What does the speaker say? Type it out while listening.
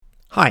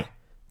Hi,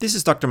 this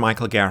is Dr.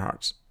 Michael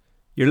Gerhardt.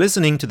 You're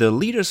listening to the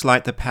Leaders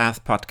Light the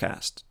Path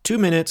podcast, 2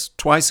 minutes,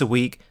 twice a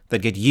week,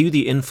 that get you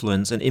the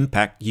influence and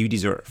impact you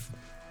deserve.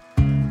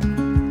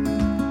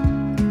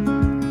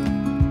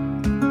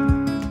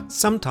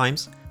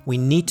 Sometimes we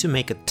need to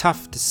make a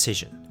tough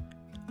decision.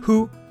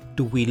 Who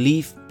do we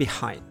leave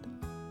behind?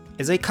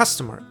 As a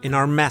customer in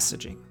our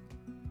messaging.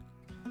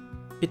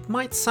 It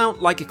might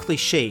sound like a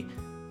cliche,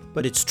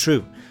 but it's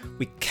true.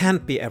 We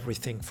can't be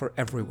everything for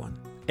everyone.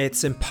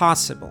 It's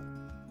impossible.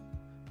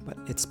 But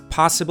it's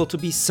possible to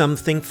be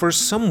something for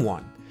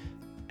someone.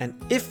 And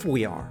if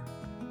we are,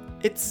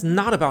 it's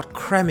not about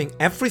cramming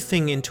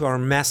everything into our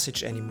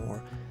message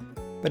anymore,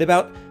 but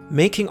about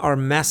making our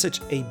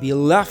message a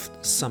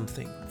beloved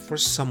something for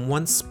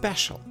someone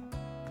special.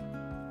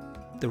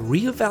 The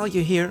real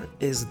value here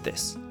is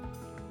this.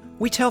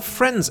 We tell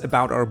friends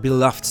about our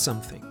beloved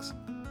somethings,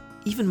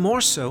 even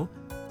more so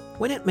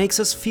when it makes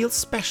us feel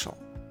special.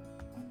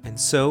 And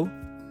so,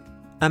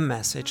 a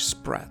message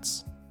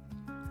spreads.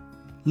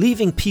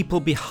 Leaving people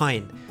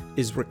behind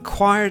is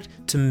required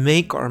to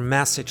make our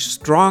message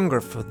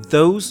stronger for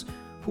those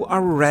who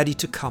are ready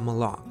to come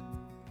along.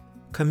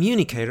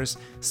 Communicators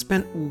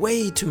spend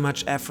way too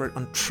much effort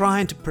on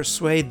trying to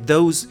persuade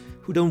those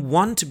who don't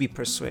want to be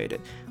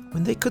persuaded,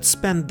 when they could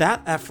spend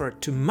that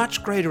effort to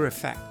much greater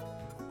effect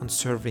on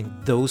serving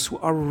those who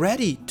are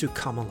ready to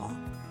come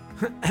along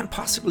and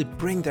possibly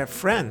bring their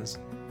friends.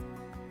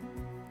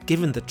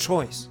 Given the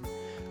choice,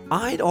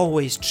 I'd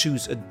always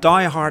choose a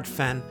die-hard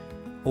fan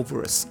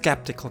over a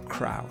skeptical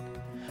crowd.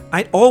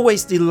 I'd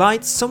always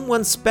delight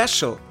someone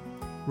special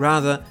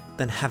rather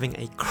than having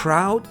a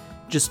crowd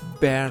just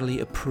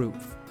barely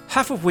approve,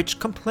 half of which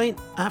complain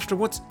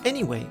afterwards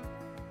anyway.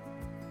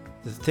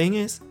 The thing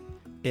is,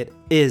 it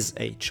is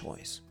a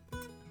choice.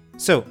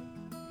 So,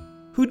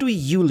 who do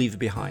you leave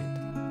behind?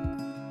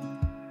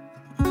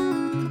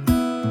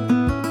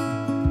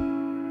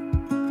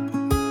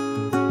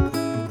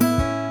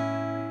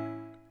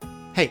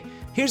 Hey,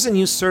 here's a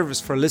new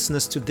service for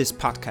listeners to this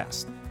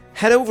podcast.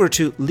 Head over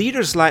to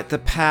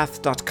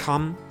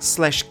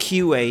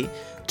leaderslightthepath.com/QA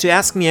to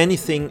ask me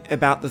anything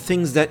about the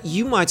things that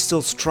you might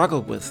still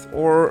struggle with,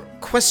 or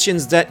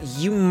questions that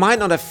you might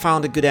not have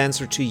found a good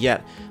answer to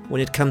yet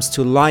when it comes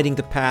to lighting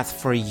the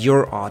path for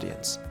your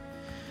audience.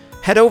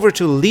 Head over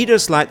to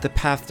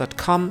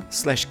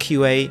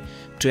leaderslightthepath.com/QA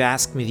to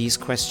ask me these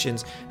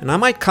questions, and I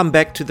might come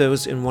back to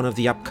those in one of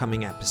the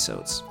upcoming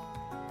episodes.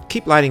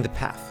 Keep lighting the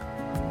path.